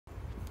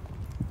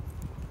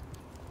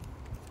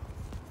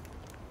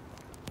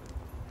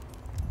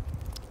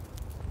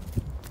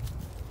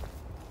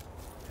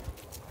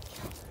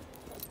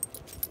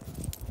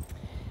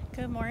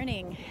Good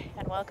morning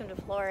and welcome to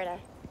Florida.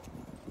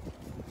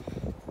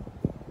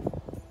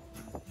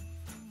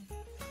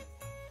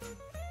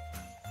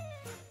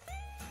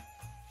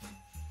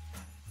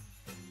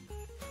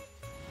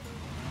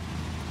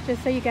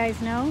 Just so you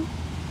guys know,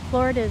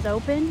 Florida is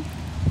open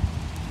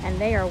and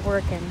they are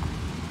working.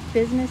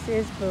 Business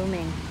is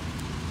booming.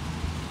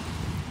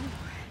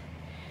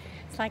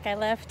 It's like I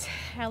left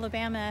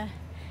Alabama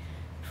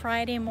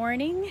Friday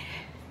morning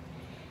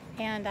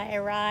and I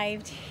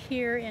arrived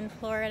here in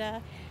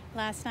Florida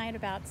last night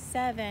about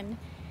 7,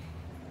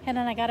 and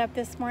then I got up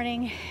this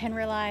morning and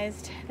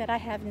realized that I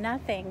have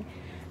nothing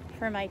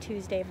for my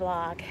Tuesday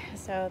vlog.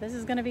 So this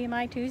is going to be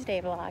my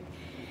Tuesday vlog.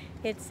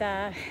 It's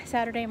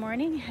Saturday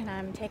morning and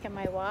I'm taking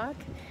my walk,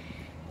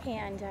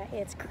 and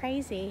it's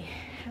crazy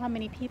how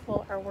many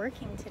people are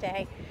working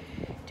today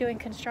doing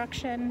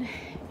construction.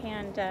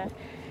 And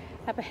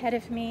up ahead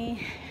of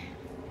me,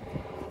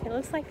 it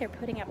looks like they're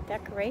putting up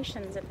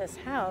decorations at this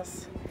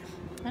house.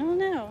 I don't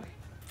know.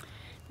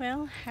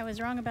 Well, I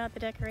was wrong about the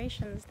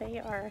decorations. They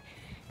are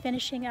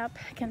finishing up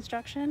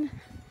construction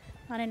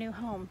on a new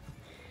home.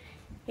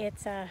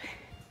 It's a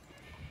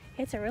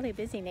really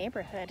busy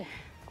neighborhood.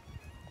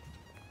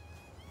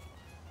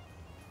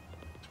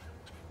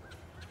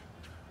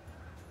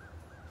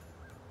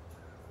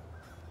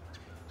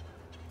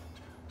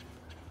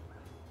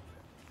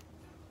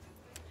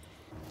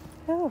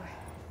 Oh,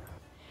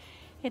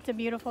 it's a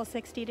beautiful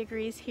 60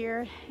 degrees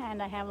here,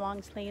 and I have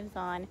long sleeves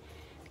on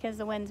because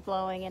the wind's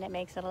blowing and it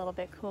makes it a little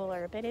bit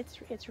cooler, but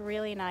it's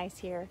really nice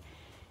here.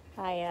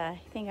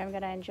 I think I'm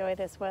going to enjoy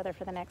this weather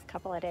for the next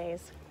couple of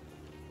days.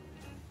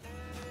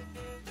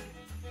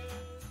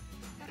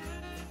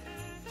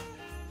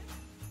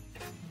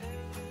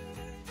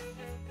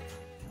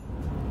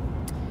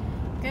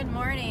 Good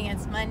morning,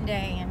 it's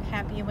Monday and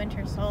happy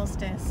winter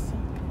solstice.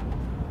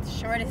 It's the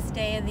shortest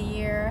day of the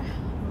year,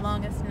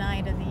 longest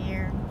night of the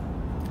year.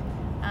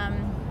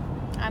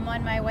 I'm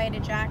on my way to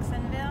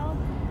Jacksonville.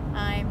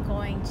 I'm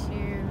going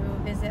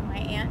to visit my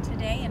aunt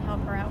today and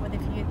help her out with a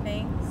few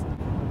things.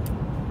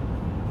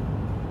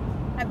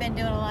 I've been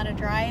doing a lot of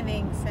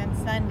driving since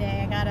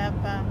Sunday. I got up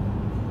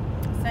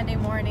Sunday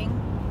morning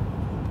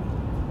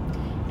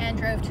and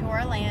drove to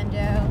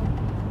Orlando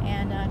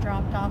and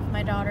dropped off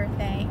my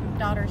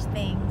daughter's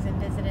things and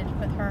visited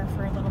with her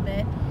for a little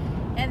bit.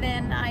 And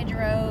then I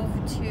drove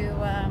to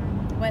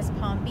West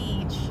Palm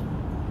Beach,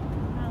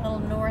 a little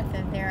north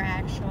of there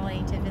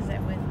actually, to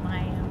visit with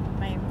my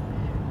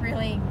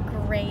really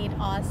great,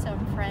 awesome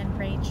friend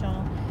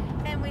Rachel.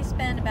 And we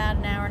spent about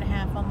an hour and a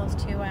half, almost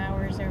 2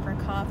 hours over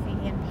coffee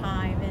and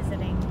pie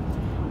visiting.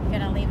 I'm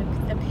gonna leave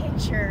the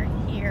picture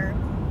here.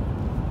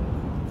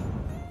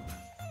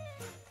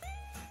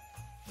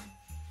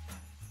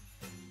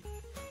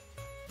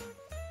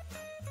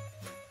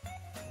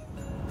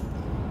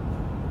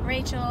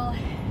 Rachel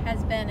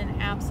has been an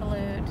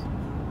absolute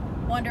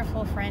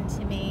wonderful friend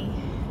to me,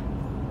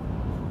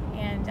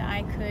 and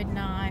I could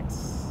not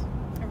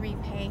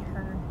repay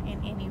her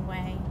in any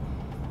way.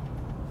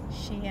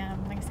 She,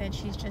 like I said,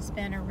 she's just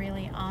been a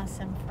really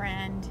awesome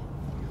friend.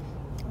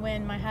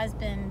 When my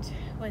husband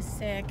was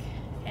sick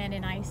and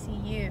in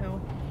ICU,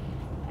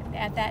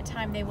 at that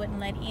time they wouldn't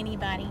let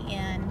anybody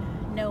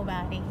in,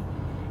 nobody.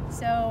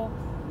 So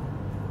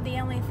the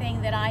only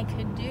thing that I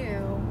could do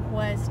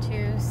was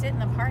to sit in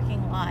the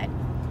parking lot.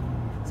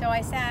 So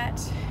I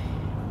sat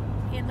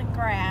in the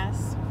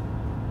grass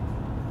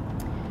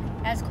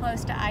as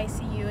close to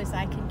ICU as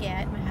I could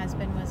get. My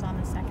husband was on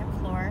the 2nd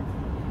floor.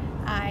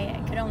 I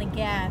could only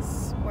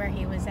guess where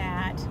he was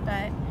at,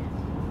 but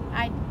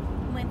I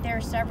went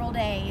there several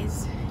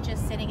days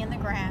just sitting in the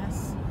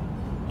grass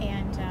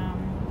and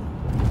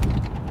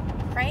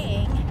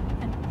praying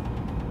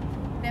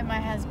that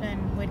my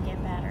husband would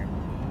get better.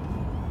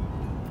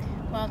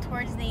 Well,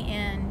 towards the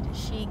end,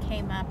 she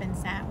came up and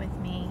sat with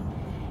me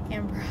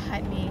and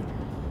brought me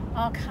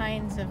all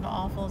kinds of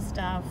awful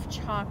stuff,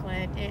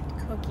 chocolate,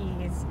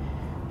 cookies.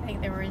 I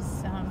think there was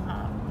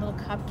some little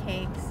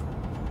cupcakes.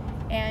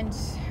 And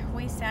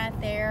we sat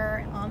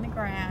there on the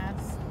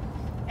grass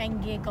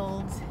and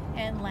giggled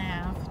and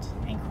laughed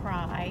and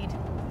cried.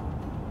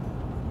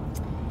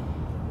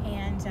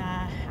 And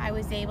I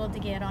was able to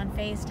get on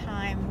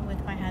FaceTime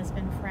with my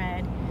husband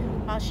Fred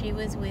while she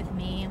was with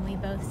me, and we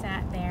both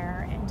sat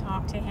there and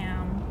talked to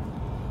him.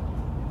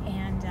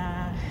 And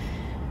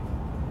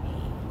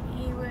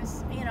he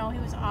was, you know, he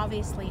was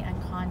obviously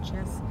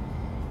unconscious,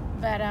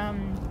 but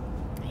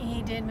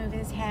he did move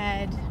his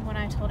head when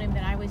I told him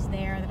that I was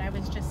there, that I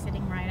was just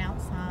sitting right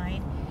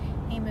outside.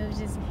 He moved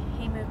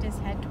his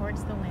head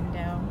towards the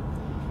window,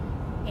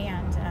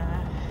 and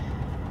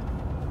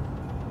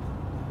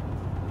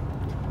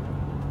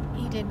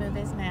he did move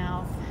his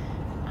mouth.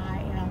 I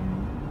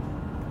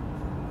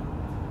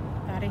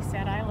thought he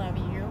said, "I love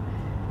you,"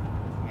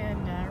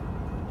 and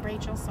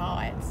Rachel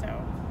saw it, so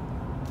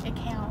it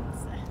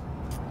counts.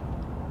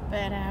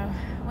 But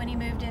when he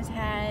moved his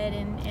head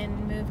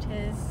and moved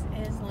his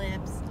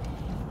lips,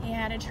 he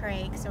had a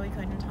trach, so he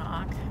couldn't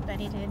talk, but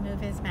he did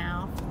move his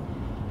mouth.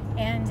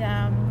 And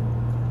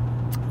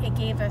it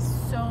gave us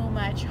so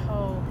much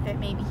hope that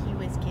maybe he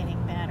was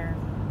getting better.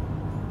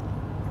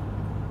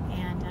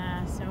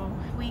 And so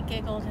we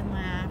giggled and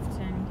laughed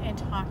and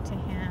talked to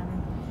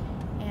him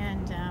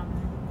and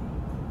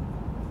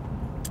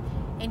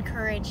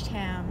encouraged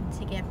him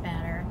to get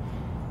better.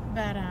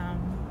 But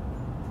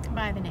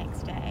by the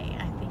next day,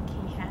 I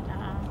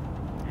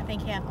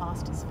think he had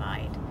lost his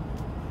fight.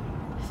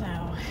 So,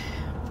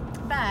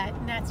 but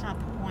that's not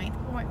the point.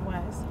 The point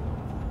was,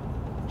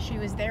 she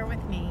was there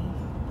with me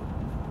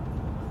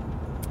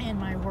in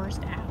my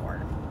worst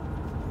hour.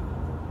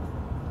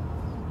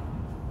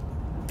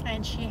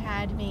 And she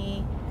had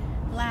me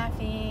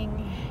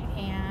laughing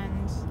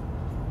and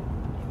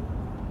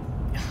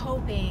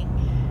hoping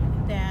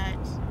that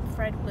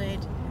Fred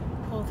would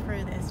pull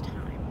through this time.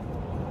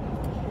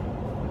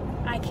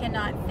 I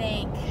cannot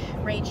thank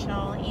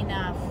Rachel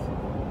enough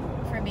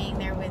for being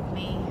there with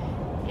me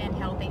and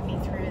helping me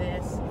through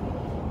this.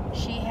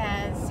 She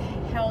has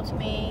helped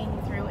me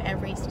through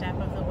every step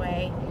of the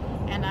way,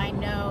 and I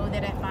know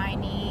that if I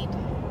need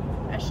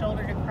a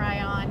shoulder to cry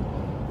on,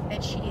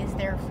 that she is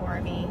there for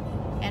me.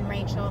 And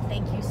Rachel,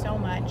 thank you so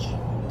much.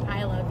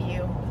 I love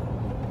you.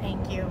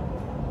 Thank you.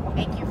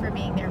 Thank you for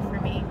being there for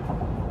me.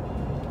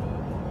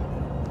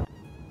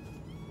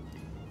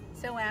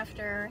 So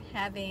after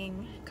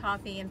having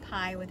coffee and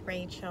pie with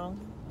Rachel,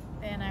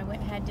 then I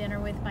went and had dinner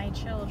with my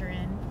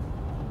children,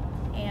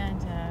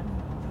 and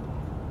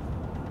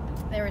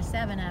there were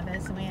 7 of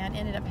us, and we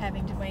ended up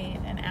having to wait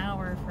an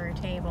hour for a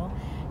table,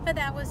 but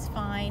that was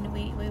fine.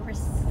 We were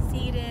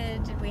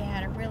seated, we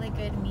had a really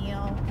good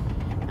meal.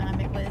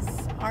 It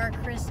was our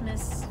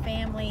Christmas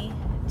family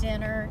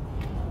dinner,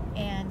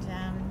 and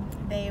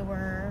they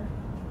were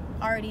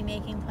already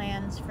making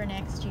plans for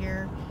next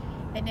year.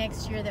 That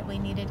next year that we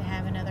needed to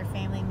have another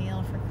family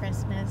meal for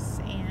Christmas,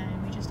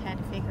 and we just had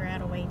to figure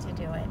out a way to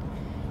do it.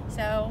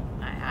 So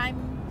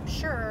I'm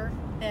sure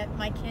that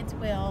my kids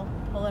will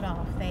pull it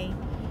off.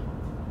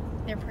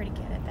 They're pretty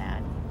good at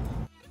that.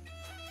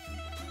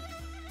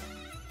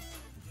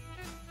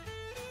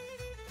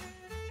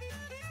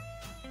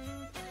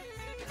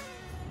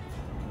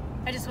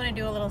 I just want to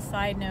do a little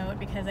side note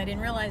because I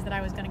didn't realize that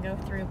I was going to go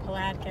through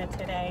Palatka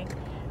today.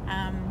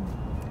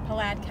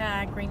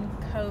 Palatka, Green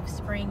Cove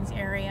Springs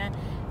area.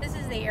 This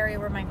is the area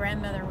where my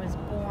grandmother was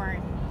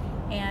born,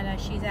 and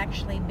she's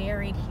actually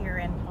buried here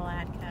in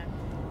Palatka.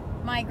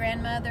 My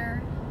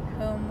grandmother,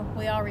 whom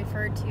we all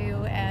referred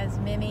to as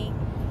Mimi,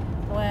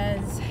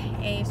 was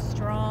a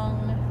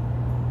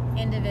strong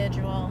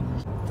individual,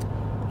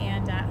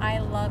 and I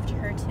loved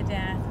her to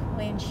death.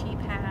 When she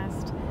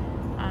passed,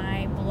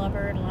 I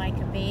blubbered like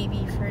a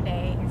baby for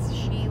days.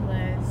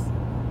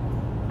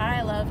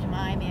 I loved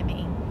my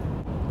Mimi.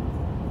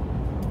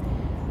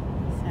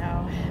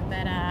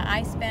 But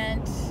I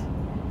spent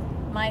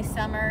my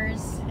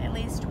summers, at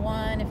least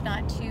 1, if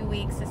not 2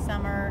 weeks a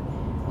summer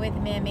with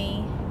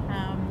Mimi.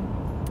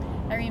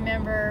 I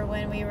remember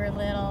when we were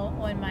little,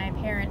 when my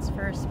parents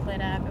first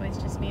split up, it was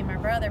just me and my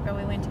brother, but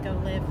we went to go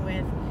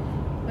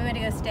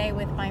stay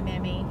with my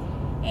Mimi.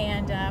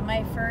 And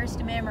my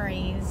first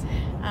memories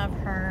of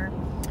her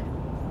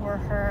were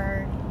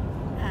her,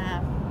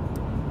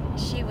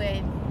 she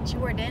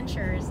wore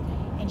dentures,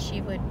 and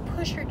she would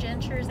push her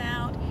dentures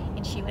out,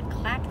 and she would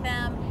clack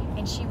them,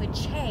 and she would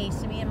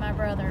chase me and my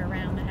brother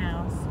around the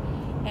house.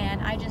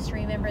 And I just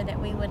remember that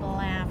we would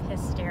laugh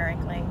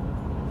hysterically.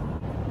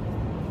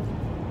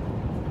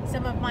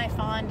 Some of my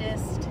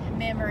fondest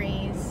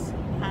memories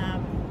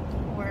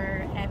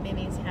were at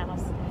Mimi's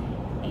house.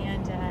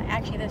 And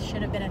actually this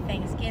should have been a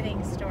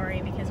Thanksgiving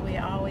story, because we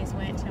always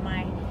went to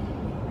my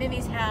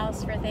Mimi's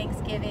house for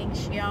Thanksgiving.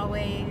 She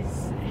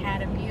always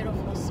had a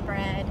beautiful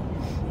spread.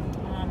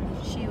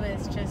 She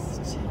was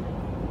just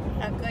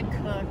a good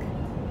cook.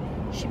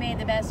 She made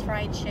the best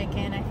fried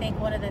chicken. I think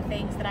one of the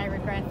things that I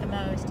regret the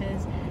most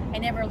is I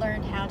never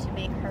learned how to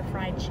make her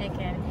fried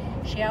chicken.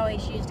 She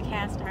always used a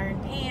cast iron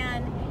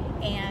pan,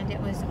 and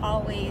it was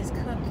always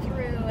cooked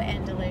through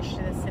and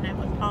delicious, and it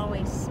was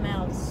always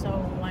smelled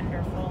so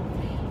wonderful.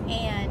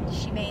 And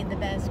she made the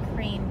best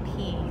cream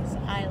peas.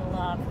 I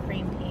love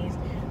cream peas.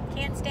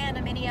 Can't stand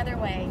them any other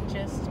way,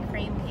 just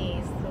cream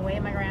peas, the way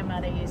my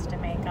grandmother used to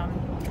make them.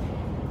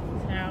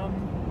 So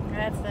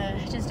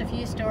that's just a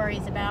few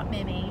stories about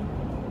Mimi.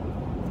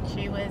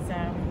 She was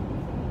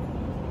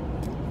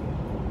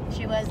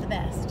the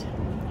best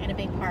and a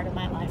big part of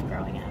my life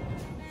growing up.